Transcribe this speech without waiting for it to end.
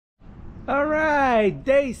All right,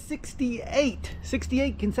 day 68.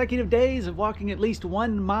 68 consecutive days of walking at least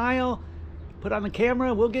 1 mile. Put on the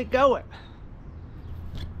camera, we'll get going.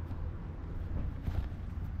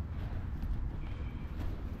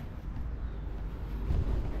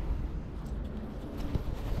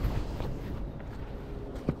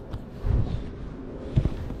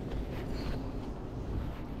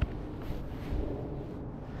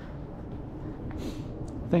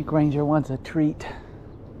 I think Ranger wants a treat.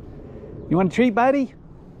 You want a treat, buddy?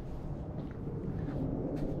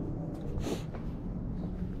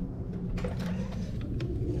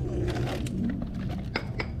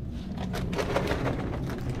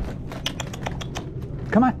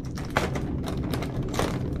 Come on.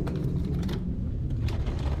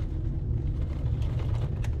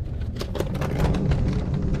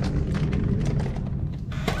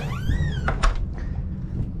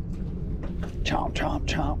 Chomp, chomp,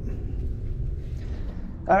 chomp.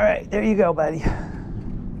 All right, there you go, buddy.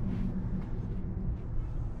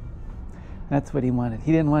 That's what he wanted.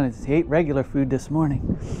 He didn't want he ate regular food this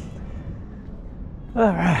morning.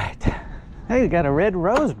 All right. Hey, we got a red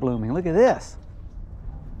rose blooming. Look at this.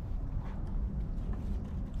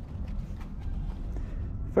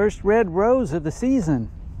 First red rose of the season.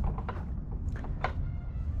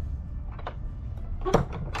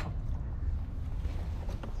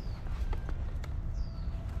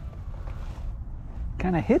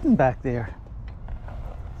 Kind of hidden back there.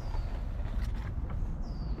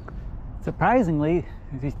 Surprisingly,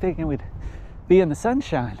 he's thinking we'd be in the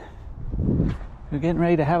sunshine. We're getting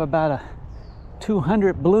ready to have about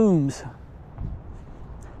 200 blooms.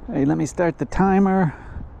 Hey, let me start the timer.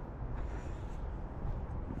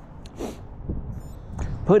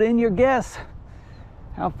 Put in your guess.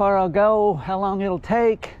 How far I'll go, how long it'll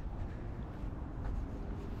take.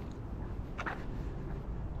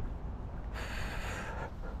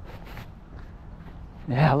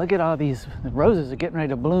 Yeah, look at all these. The roses are getting ready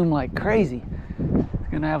to bloom like crazy. It's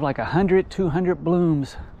gonna have like 100, 200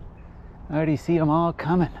 blooms. I already see them all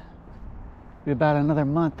coming. Be about another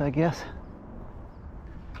month, I guess.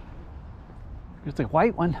 There's a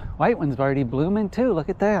white one. White one's already blooming too. Look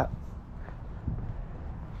at that.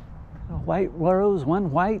 A white rose,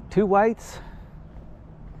 one white, two whites,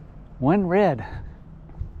 one red.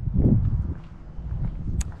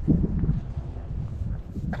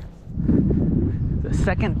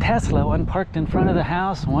 Second Tesla, one parked in front of the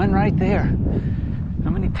house, one right there. How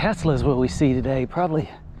many Teslas will we see today? Probably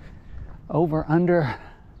over under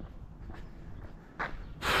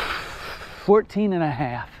 14 and a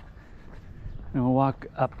half. And we'll walk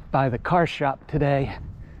up by the car shop today.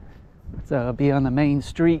 So I'll be on the main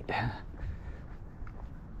street.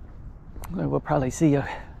 We'll probably see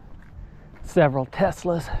several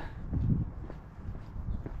Teslas.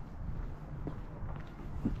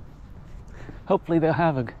 Hopefully they'll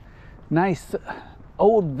have a nice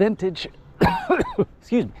old vintage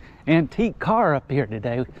excuse me, antique car up here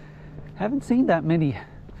today. Haven't seen that many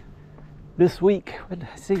this week. What did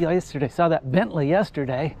I see yesterday? Saw that Bentley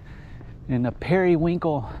yesterday and a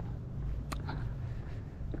periwinkle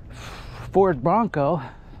Ford Bronco.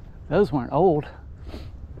 Those weren't old.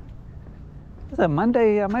 Was that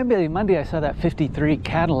Monday? Maybe Monday I saw that 53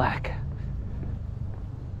 Cadillac.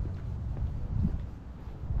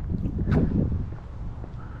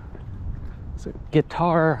 It's a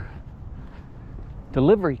guitar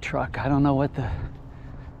delivery truck. I don't know what I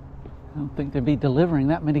don't think they'd be delivering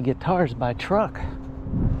that many guitars by truck.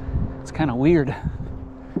 It's kind of weird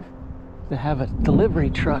to have a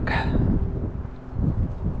delivery truck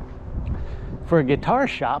for a guitar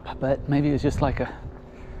shop, but maybe it was just like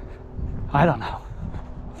I don't know,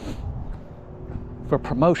 for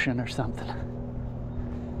promotion or something.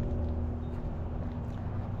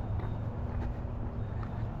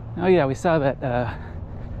 Oh yeah, we saw that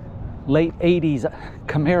late 80s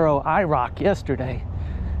Camino IROC yesterday.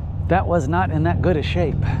 That was not in that good a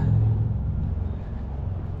shape.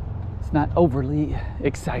 It's not overly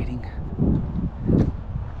exciting.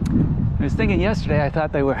 I was thinking yesterday, I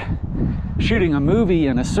thought they were shooting a movie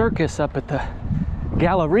in a circus up at the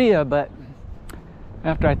Galleria, but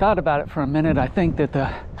after I thought about it for a minute, I think that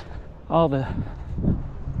all the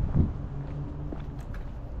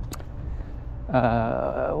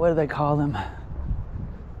what do they call them?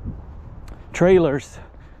 Trailers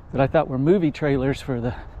that I thought were movie trailers for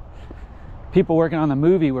the people working on the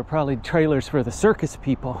movie were probably trailers for the circus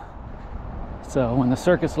people. So when the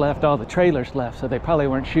circus left, all the trailers left. So they probably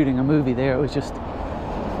weren't shooting a movie there. It was just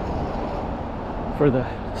for the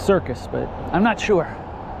circus, but I'm not sure.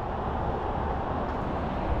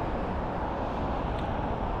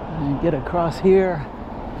 And get across here.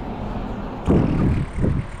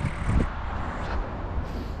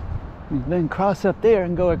 And then cross up there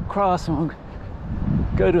and go across and we'll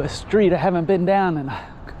go to a street I haven't been down in a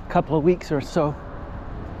couple of weeks or so.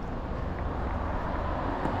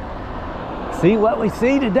 See what we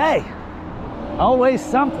see today. Always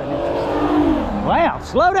something interesting. Wow,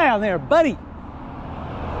 slow down there, buddy.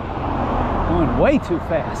 Going way too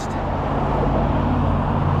fast.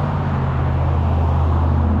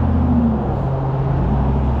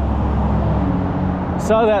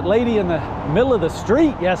 Saw that lady in the middle of the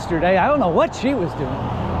street yesterday. I don't know what she was doing.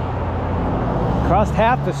 Crossed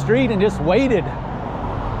half the street and just waited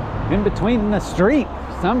in between the street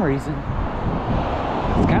for some reason.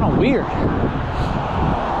 It's kind of weird.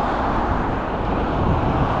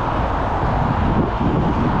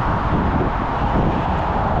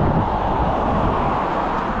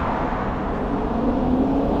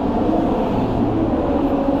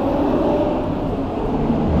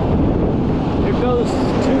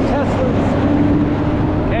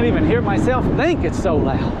 Myself think it's so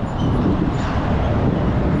loud.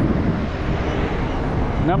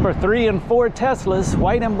 Number 3 and 4 Teslas,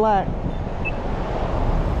 white and black.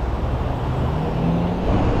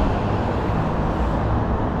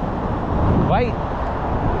 White,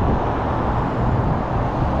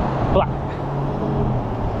 black.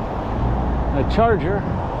 A Charger.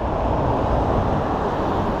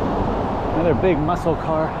 Another big muscle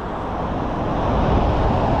car.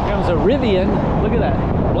 Here comes a Rivian. Look at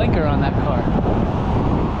that blinker on that car.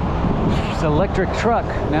 It's an electric truck.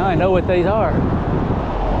 Now I know what they are.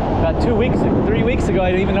 About 3 weeks ago,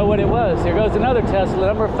 I didn't even know what it was. Here goes another Tesla,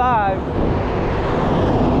 number 5.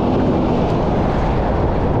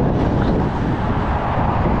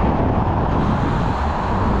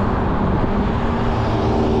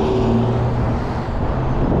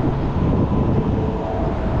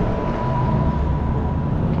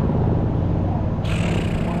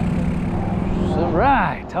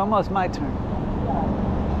 Almost my turn.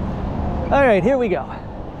 All right, here we go.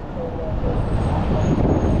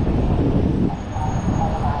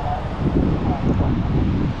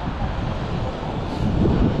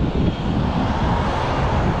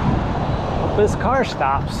 Hope this car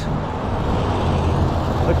stops.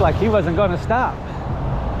 Looked like he wasn't going to stop.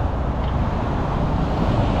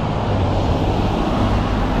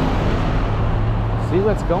 See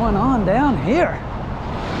what's going on down here.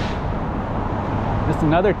 Just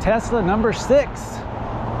another Tesla, number 6.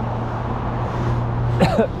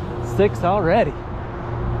 6 already.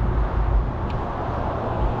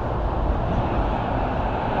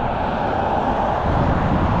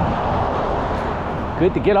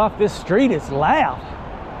 Good to get off this street, it's loud.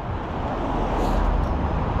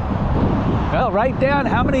 Well, write down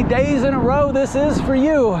how many days in a row this is for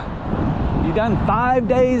you. You done 5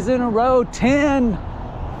 days in a row, 10,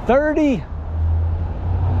 30.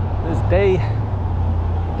 This day,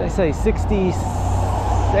 did I say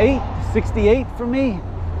 68? 68 for me?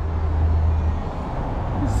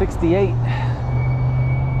 68.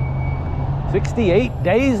 68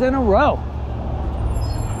 days in a row.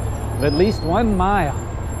 At least 1 mile.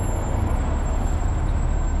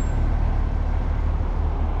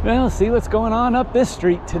 Well, see what's going on up this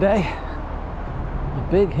street today. A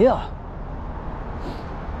big hill.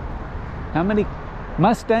 How many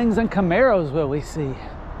Mustangs and Camaros will we see?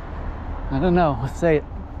 I don't know, let's say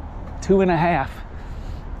 2.5.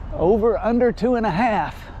 Over, under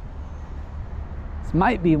 2.5. This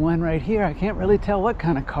might be one right here. I can't really tell what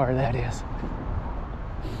kind of car that is.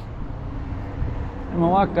 I'm gonna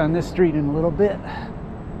walk down this street in a little bit.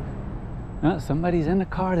 Oh, somebody's in the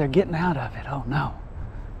car, they're getting out of it. Oh no.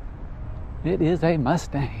 It is a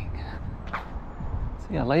Mustang.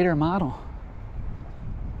 See, a later model.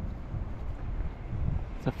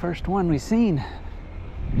 It's the first one we've seen.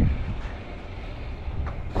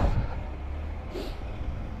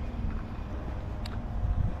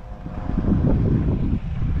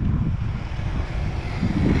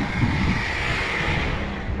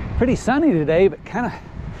 Pretty sunny today, but kind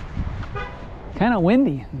of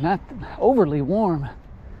windy, not overly warm.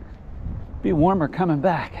 Be warmer coming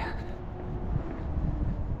back.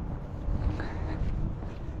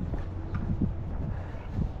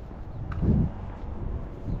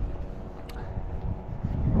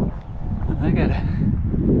 I got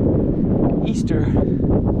an Easter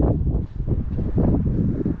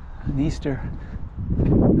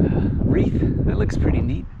wreath. That looks pretty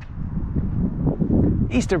neat.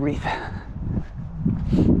 Easter wreath.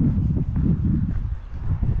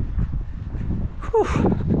 Whew.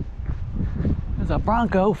 There's a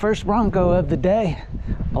Bronco, first Bronco of the day,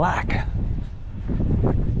 black.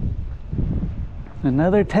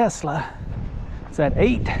 Another Tesla. It's at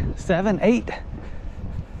 8, 7, 8.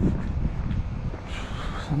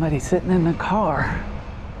 Somebody sitting in the car.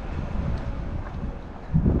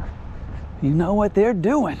 You know what they're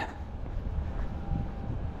doing.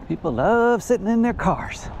 People love sitting in their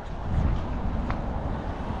cars.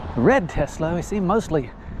 Red Tesla, we see mostly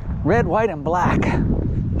red, white, and black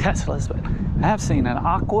Teslas, but I have seen an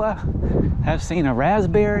aqua, have seen a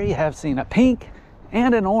raspberry, have seen a pink,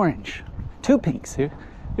 and an orange. 2 pinks here.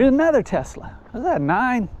 Here's another Tesla. Was that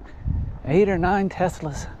 8 or 9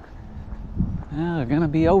 Teslas? Well, they're gonna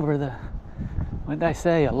be over the, what did I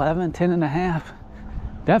say, 11, 10 and a half?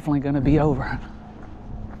 Definitely gonna be over.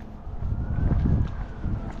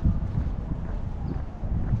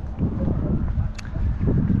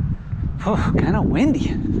 Oh, kind of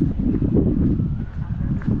windy.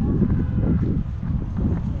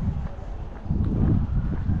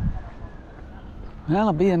 Well,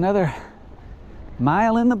 it'll be another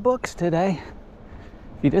mile in the books today.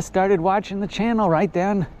 If you just started watching the channel, write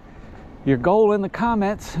down your goal in the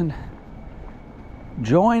comments and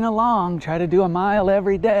join along. Try to do a mile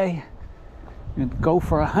every day and go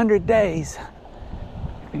for 100 days.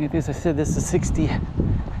 I think as I said, this is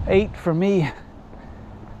 68 for me.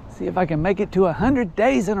 See if I can make it to 100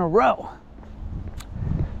 days in a row.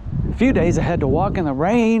 A few days I had to walk in the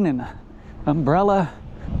rain and umbrella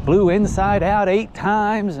blew inside out 8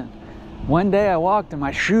 times, and one day I walked and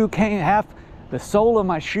my shoe came, the sole of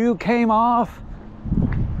my shoe came off.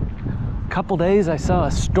 A couple days I saw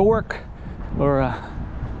a stork or a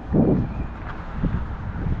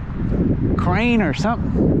crane or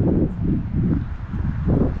something.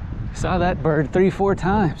 Saw that bird 3-4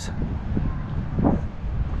 times.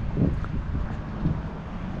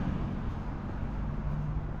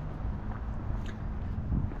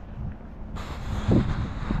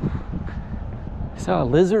 Saw a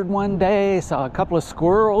lizard one day, saw a couple of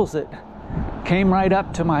squirrels that came right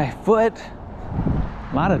up to my foot.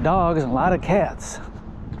 A lot of dogs and a lot of cats.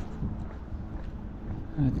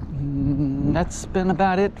 That's been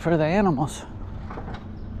about it for the animals.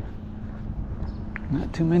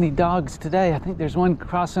 Not too many dogs today. I think there's one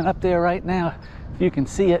crossing up there right now. If you can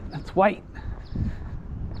see it, it's white.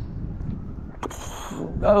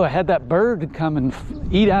 Oh, I had that bird come and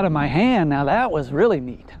eat out of my hand. Now that was really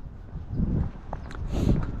neat.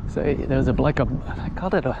 So there was they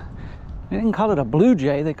didn't call it a blue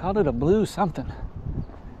jay, they called it a blue something.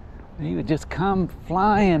 He would just come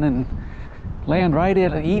flying and land right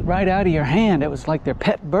in and eat right out of your hand. It was like their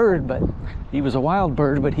pet bird, but he was a wild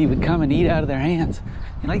bird, but he would come and eat out of their hands.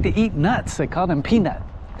 He liked to eat nuts. They called him Peanut.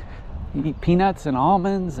 He'd eat peanuts and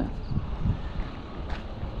almonds.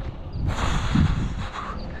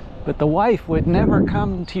 But the wife would never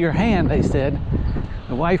come to your hand, they said.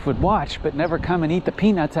 The wife would watch, but never come and eat the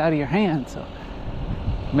peanuts out of your hand. So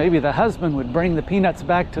maybe the husband would bring the peanuts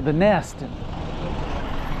back to the nest, and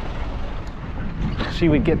she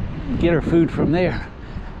would get her food from there.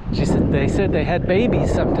 They said they had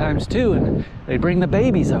babies sometimes too, and they'd bring the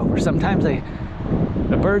babies over. Sometimes the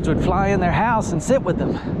birds would fly in their house and sit with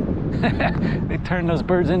them. They turned those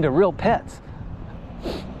birds into real pets.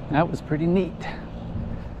 That was pretty neat.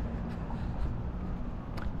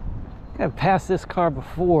 I've passed this car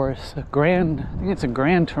before. It's a I think it's a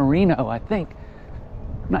Gran Torino, I think.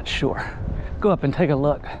 I'm not sure. Go up and take a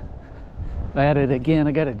look. I had it again.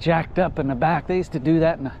 I got it jacked up in the back. They used to do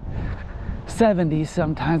that in the 70s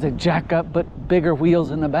sometimes. They jack up, put bigger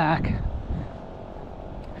wheels in the back.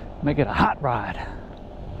 Make it a hot rod.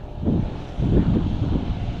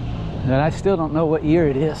 And I still don't know what year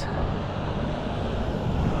it is.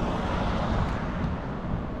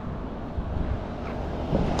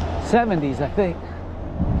 '70s, I think.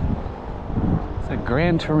 It's a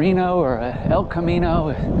Gran Torino or a El Camino.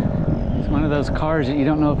 It's one of those cars that you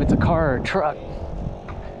don't know if it's a car or a truck.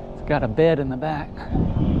 It's got a bed in the back. I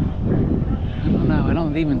don't know. I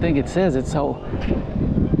don't even think it says it's so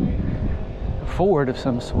Ford of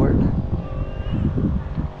some sort.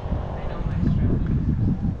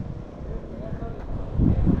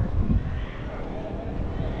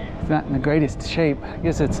 It's not in the greatest shape. I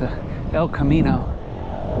guess it's a El Camino.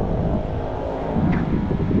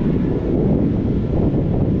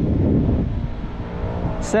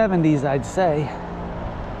 '70s, I'd say.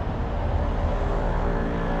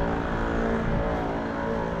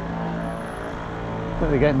 So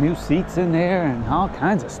they got new seats in there and all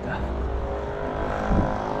kinds of stuff.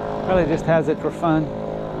 Probably just has it for fun.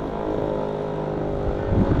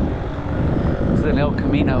 It's an El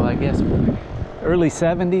Camino, I guess. Early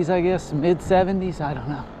 '70s, I guess, mid '70s, I don't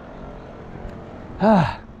know.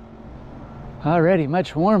 Already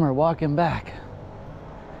much warmer walking back.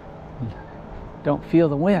 Don't feel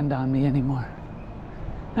the wind on me anymore.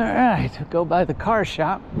 All right, go by the car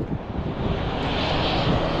shop.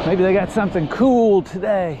 Maybe they got something cool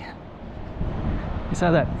today. You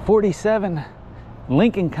saw that 47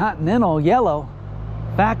 Lincoln Continental yellow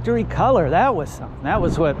factory color. That was something. That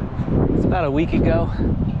was what, it's about a week ago.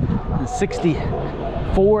 The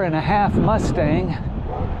 64.5 Mustang.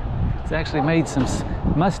 It's actually made some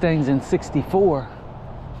Mustangs in 64.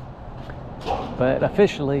 But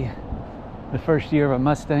officially, the first year of a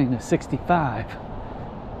Mustang is 65.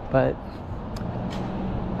 But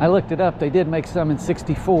I looked it up. They did make some in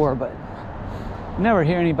 64, but you never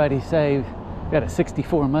hear anybody say, got a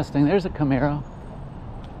 64 Mustang. There's a Camaro.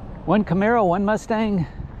 One Camaro, one Mustang,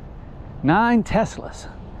 9 Teslas,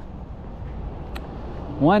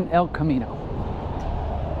 1 El Camino,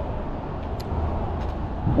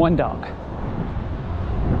 1 dog.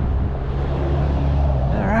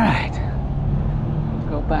 All right,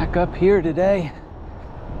 go back up here today,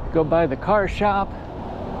 go by the car shop,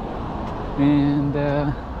 and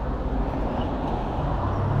the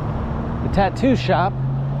tattoo shop,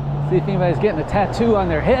 see if anybody's getting a tattoo on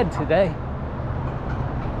their head today.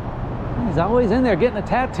 He's always in there getting a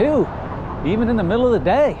tattoo, even in the middle of the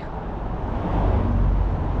day.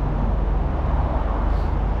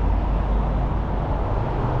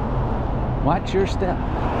 Watch your step.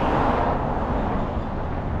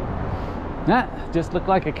 That just looked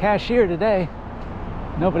like a cashier today.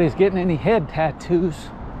 Nobody's getting any head tattoos.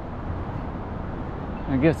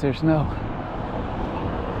 I guess there's no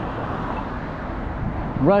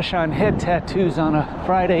rush on head tattoos on a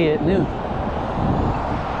Friday at noon.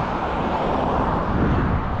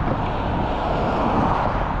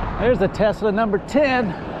 There's the Tesla number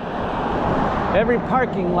 10. Every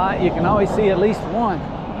parking lot, you can always see at least one.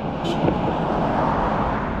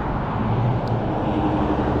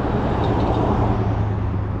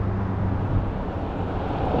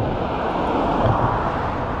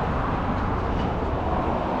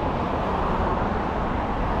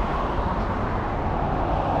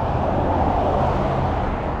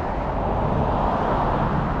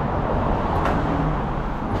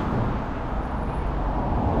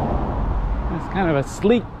 Kind of a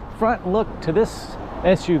sleek front look to this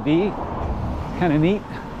SUV. Kind of neat.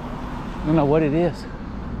 I don't know what it is.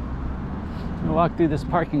 I'll walk through this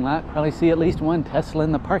parking lot, probably see at least one Tesla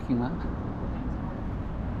in the parking lot.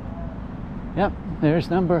 Yep, there's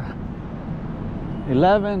number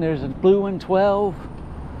 11, there's a blue one, 12.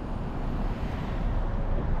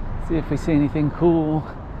 See if we see anything cool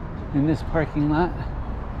in this parking lot.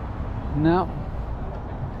 No.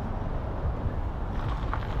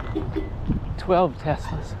 12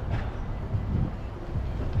 Teslas.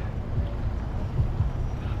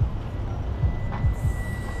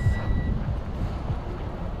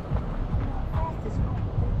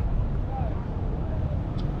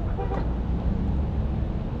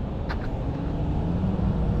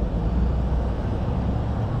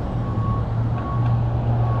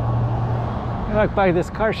 I walked by this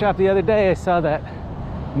car shop the other day. I saw that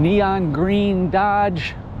neon green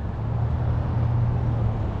Dodge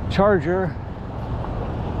Charger.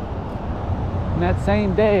 And that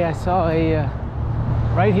same day I saw a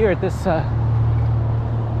right here at this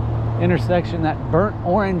intersection, that burnt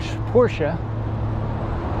orange Porsche.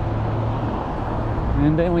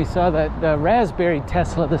 And then we saw that raspberry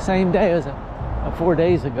Tesla the same day. It was 4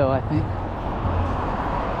 days ago, I think.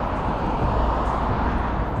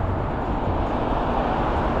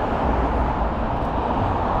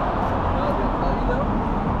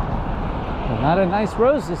 A lot of nice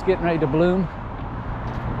roses getting ready to bloom.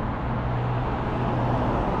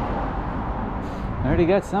 I already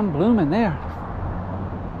got some blooming there.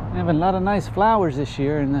 Having a lot of nice flowers this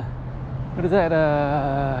year. And what is that?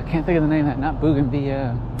 I can't think of the name of that. Not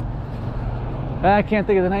bougainvillea. I can't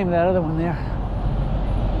think of the name of that other one there.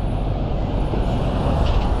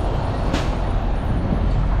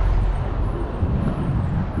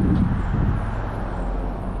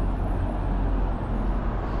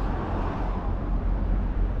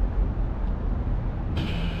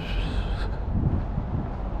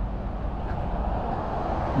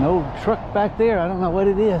 An old truck back there, I don't know what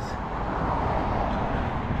it is.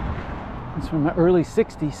 It's from the early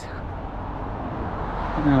 60s.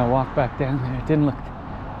 I'm gonna walk back down there. It didn't look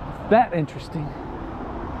that interesting.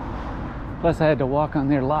 Plus I had to walk on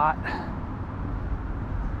their lot.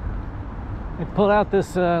 They pull out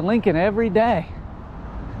this Lincoln every day.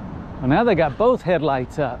 Well, now they got both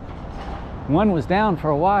headlights up. One was down for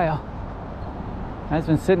a while. That's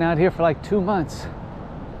been sitting out here for like 2 months.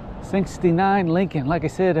 69 Lincoln. Like I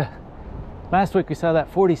said, last week we saw that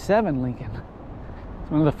 47 Lincoln.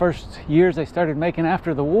 It's one of the first years they started making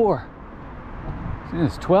after the war.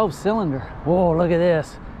 It's 12 cylinder. Whoa, look at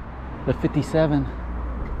this. The 57.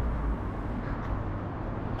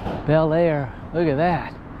 Bel Air. Look at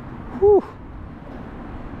that. Whew.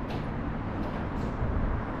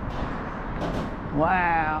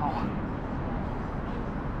 Wow.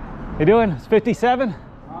 You doing? It's 57?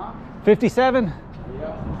 Huh? 57? Yeah.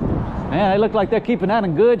 Man, they look like they're keeping that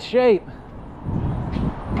in good shape.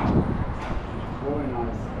 Really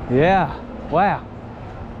nice. Yeah. Wow.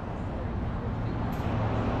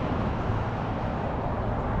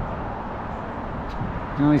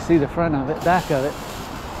 You can only see the front of it, back of it.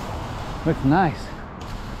 Looks nice.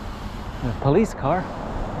 The police car.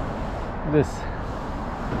 This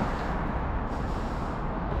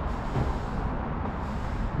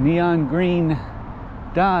neon green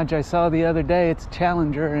Dodge I saw the other day. It's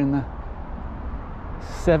Challenger in the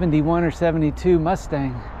 71 or 72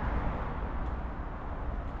 Mustang.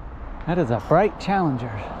 That is a bright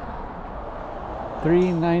Challenger.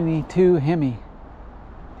 392 Hemi. Can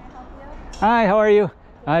I help you? Hi, how are you?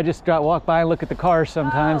 I just walk by and look at the cars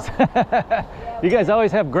sometimes. Oh. You guys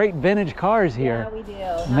always have great vintage cars here. Yeah, we do.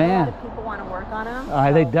 Not Man. a lot of people want to work on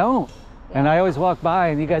them. They don't. And I always walk by,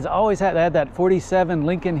 and you guys always had that 47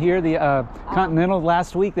 Lincoln here, the Continental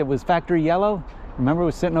last week that was factory yellow. Remember, it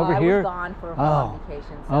was sitting over here? I was gone for a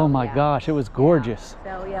vacation. So, oh my gosh, it was gorgeous.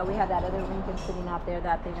 Yeah. So yeah, we have that other Lincoln sitting out there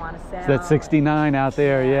that they want to sell. So that 69 out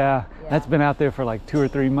there, yeah. Yeah. That's been out there for like 2 or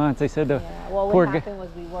 3 months. They said the Well, poor what guy, happened was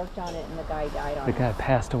we worked on it and the guy died on the it. guy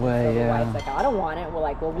passed away, So the yeah. wife's like, I don't want it. We're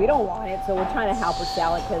like, well, we don't want it. So we're trying to help her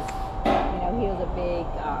sell it because, he was a big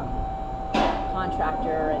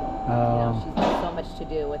contractor and, she's got so much to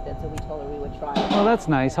do with it. So we told her we would try it. Well, that's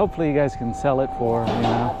nice. Hopefully you guys can sell it for,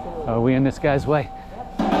 Absolutely. Are we in this guy's way?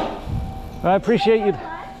 Well, I appreciate you.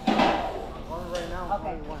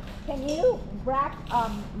 Okay. Can you rack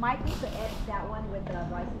Mike needs to edit that one with the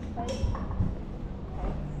license plate?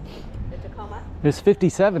 Okay. The Tacoma? This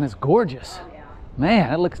 57 is gorgeous. Oh yeah.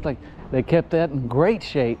 Man, it looks like they kept that in great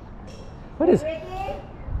shape. What is Ricky?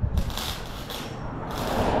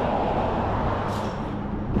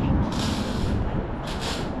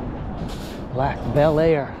 Black Bel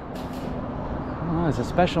Air? Oh, there's a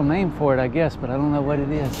special name for it, I guess, but I don't know what it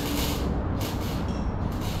is.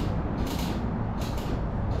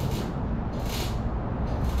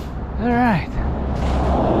 All right.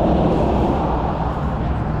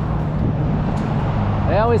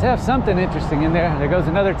 They always have something interesting in there. There goes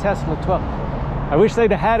another Tesla 12. I wish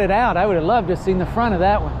they'd have had it out. I would have loved to have seen the front of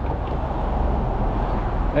that one.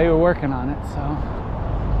 They were working on it, so.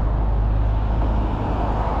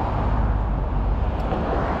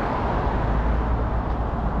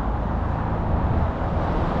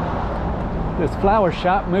 This flower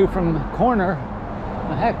shop moved from the corner.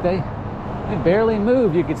 The heck, they barely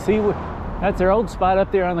moved. You could see that's their old spot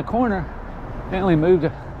up there on the corner. They only moved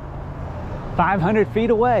 500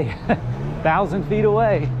 feet away, 1,000 feet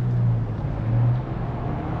away.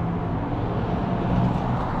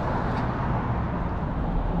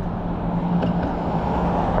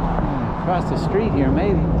 Across the street here,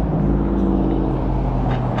 maybe.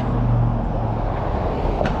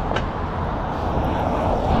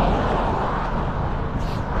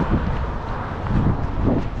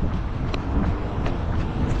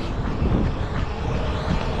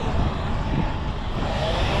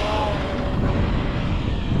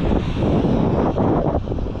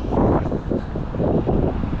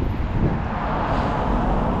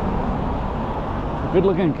 Good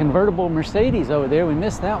looking convertible Mercedes over there. We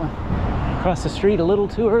missed that one. Across the street a little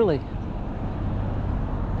too early.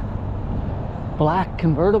 Black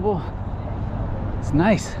convertible. It's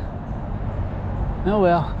nice. Oh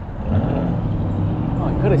well. Oh,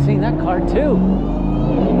 I could have seen that car too.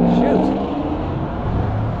 Shoot.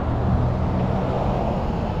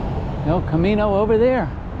 No Camino over there.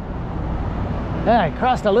 Yeah, I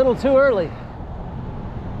crossed a little too early.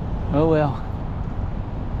 Oh well.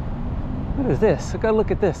 What is this? I gotta look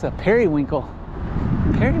at this. A periwinkle.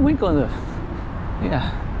 Periwinkle is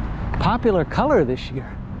a popular color this year.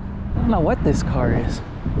 I don't know what this car is.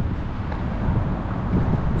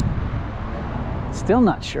 Still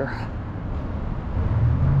not sure.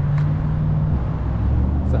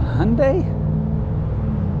 It's a Hyundai?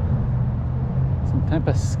 Some type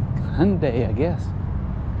of Hyundai, I guess.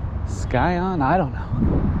 Scion? I don't know.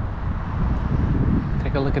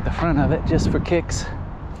 Take a look at the front of it just for kicks.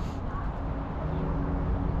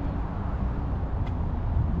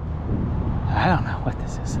 I don't know what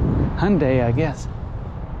this is. Hyundai, I guess.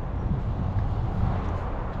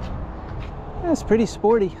 That's pretty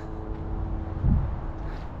sporty.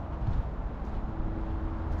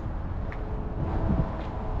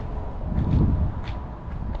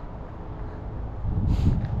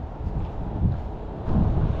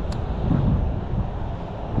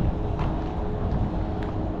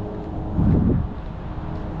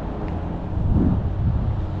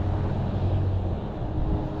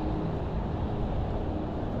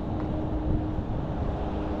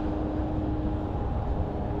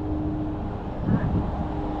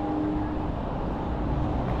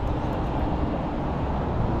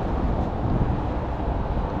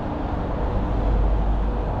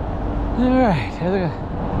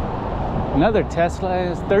 right, another Tesla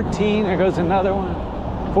is 13. There goes another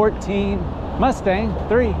one. 14. Mustang,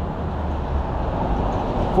 3.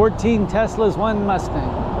 14 Teslas, 1 Mustang.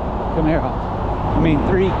 Camaro. I mean,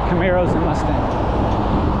 3 Camaros and Mustang.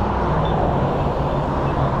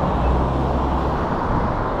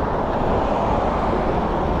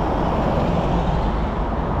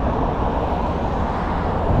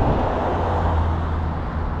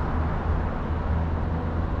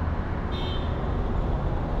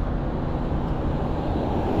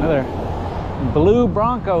 Another blue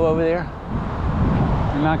Bronco over there.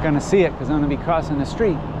 You're not going to see it because I'm going to be crossing the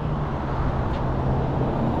street.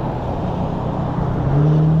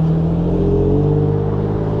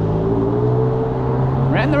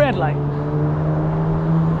 Ran the red light.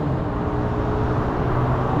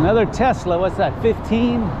 Another Tesla, what's that,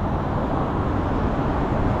 15?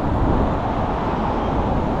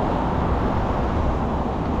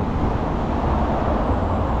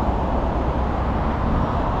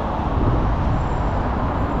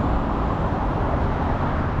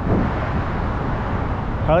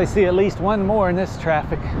 Probably see at least one more in this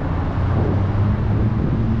traffic.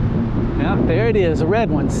 Yep, there it is, a red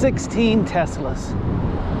one. 16 Teslas,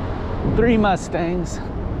 3 Mustangs,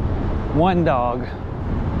 1 dog.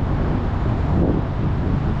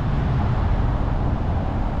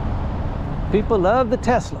 People love the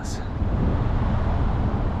Teslas.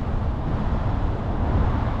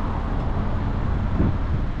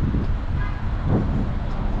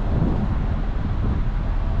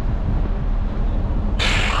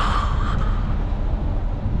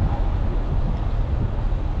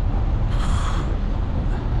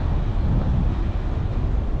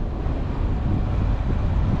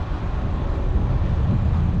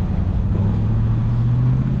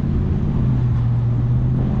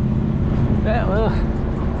 Yeah, well,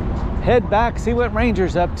 head back, see what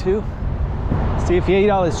Ranger's up to. See if he ate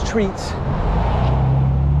all his treats.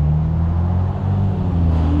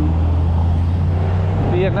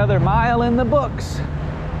 Be another mile in the books.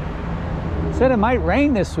 Said it might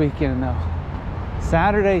rain this weekend though.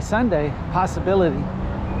 Saturday, Sunday, possibility.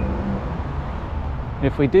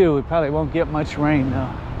 If we do, we probably won't get much rain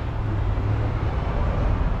though.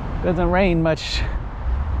 Doesn't rain much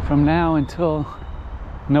from now until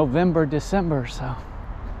November, December, so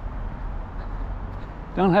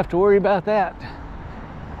don't have to worry about that.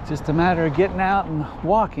 Just a matter of getting out and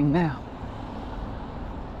walking now.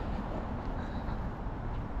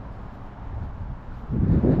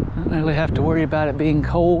 Don't really have to worry about it being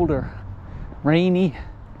cold or rainy,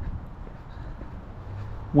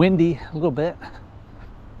 windy a little bit.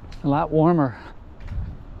 A lot warmer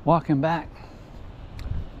walking back.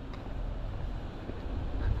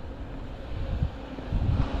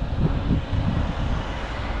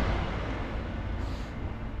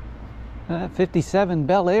 That 57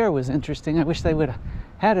 Bel Air was interesting. I wish they would have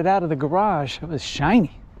had it out of the garage. It was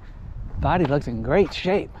shiny. Body looked in great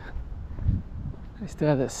shape. I still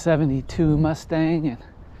have that 72 Mustang and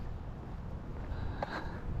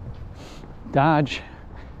Dodge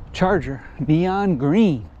Charger, neon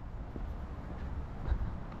green.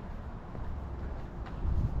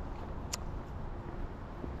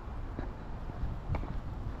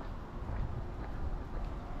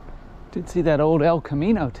 Did see that old El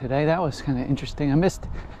Camino today. That was kind of interesting. I missed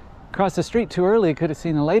across the street too early. Could have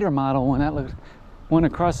seen a later model one. That looked one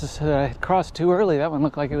across the crossed too early. That one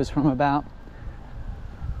looked like it was from about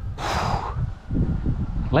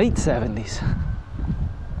late 70s.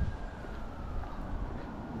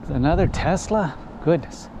 Another Tesla?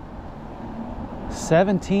 Goodness.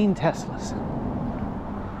 17 Teslas.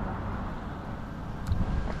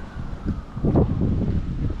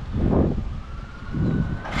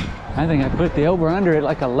 I think I put the over-under at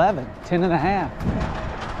like 11, 10 and a half.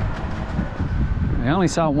 I only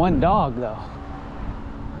saw 1 dog though.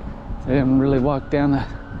 They didn't really walk down the...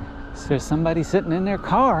 So there's somebody sitting in their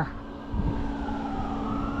car.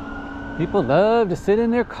 People love to sit in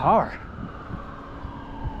their car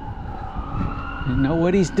and know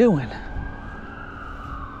what he's doing.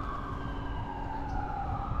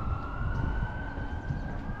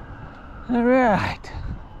 All right.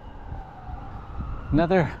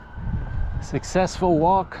 Another successful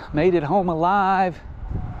walk, made it home alive.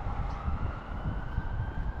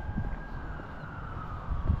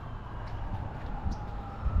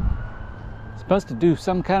 Supposed to do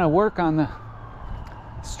some kind of work on the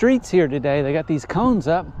streets here today. They got these cones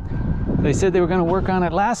up. They said they were going to work on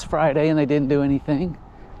it last Friday and they didn't do anything.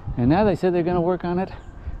 And now they said they're going to work on it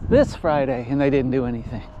this Friday and they didn't do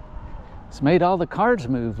anything. It's made all the cars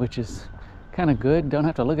move, which is kind of good. Don't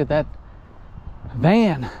have to look at that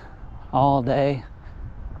van all day.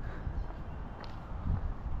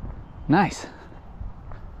 Nice.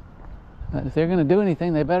 But if they're going to do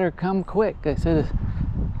anything, they better come quick. They said it's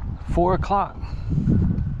 4 o'clock.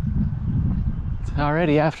 It's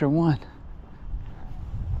already after 1.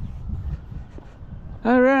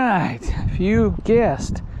 All right. If you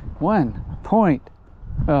guessed 1 point.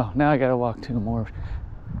 Oh, now I got to walk 2 more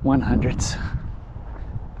 100s.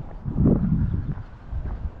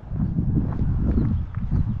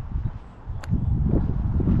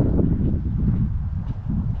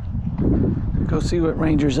 Go see what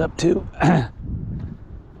Ranger's up to.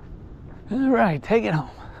 All right, take it home.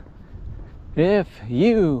 If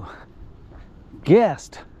you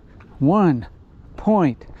guessed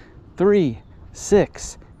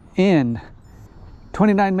 1.36 in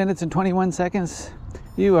 29 minutes and 21 seconds,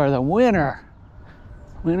 you are the winner.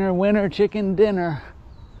 Winner, winner, chicken dinner.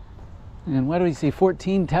 And what do we see?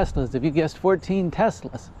 14 Teslas. If you guessed 14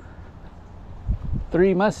 Teslas,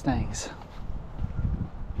 3 Mustangs.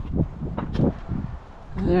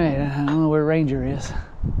 All right, I don't know where Ranger is.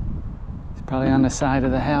 He's probably on the side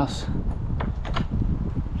of the house.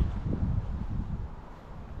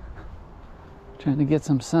 Trying to get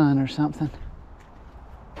some sun or something.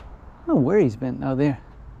 I don't know where he's been. Oh, there.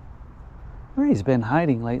 Where he's been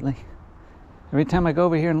hiding lately. Every time I go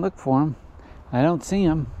over here and look for him, I don't see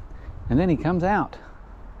him, and then he comes out.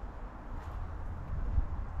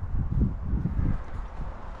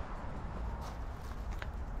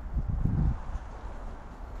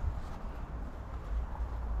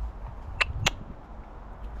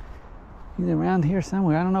 He's around here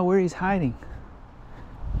somewhere. I don't know where he's hiding.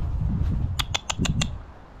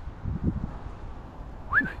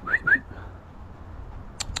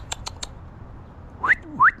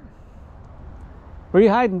 Where are you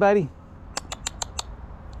hiding, buddy?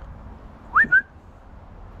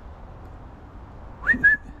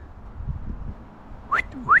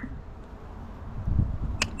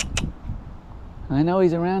 I know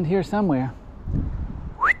he's around here somewhere.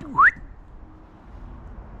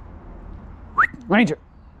 Ranger.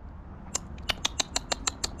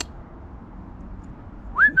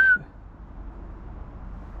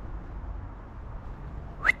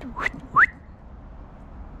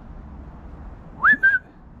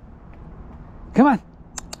 Come on.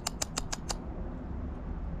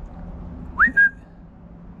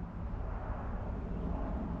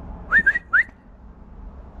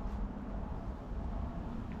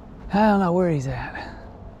 I don't know where he's at.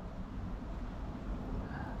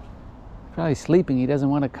 Probably sleeping. He doesn't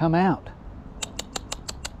want to come out.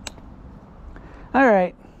 All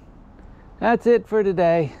right. That's it for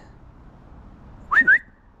today.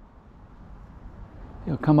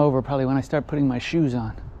 He'll come over probably when I start putting my shoes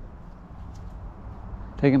on.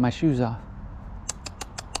 Taking my shoes off.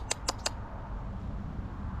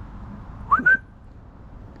 I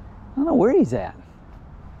don't know where he's at.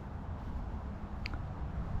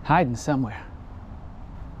 Hiding somewhere.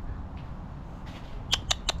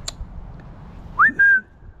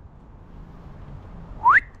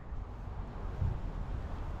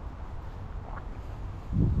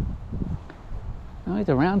 Oh, he's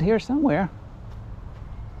around here somewhere.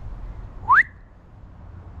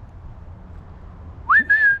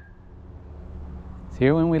 He's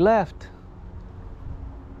here when we left.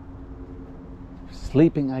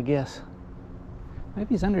 Sleeping, I guess.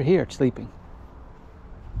 Maybe he's under here sleeping.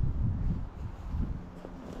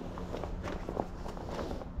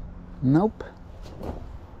 Nope.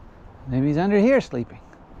 Maybe he's under here sleeping.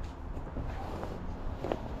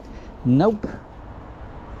 Nope.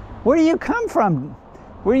 Where do you come from?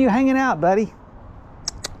 Where are you hanging out, buddy?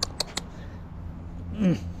 I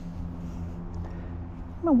don't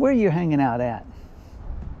know where you're hanging out at.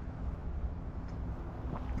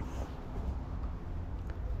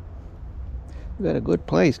 You got a good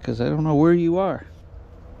place, because I don't know where you are.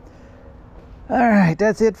 All right,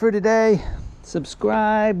 that's it for today.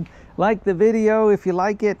 Subscribe, like the video if you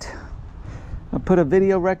like it. I'll put a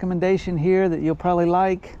video recommendation here that you'll probably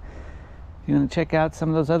like. If you want to check out some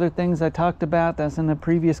of those other things I talked about, that's in the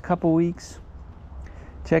previous couple weeks.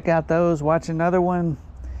 Check out those, watch another one.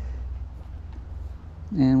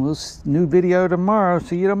 And new video tomorrow.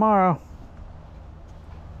 See you tomorrow.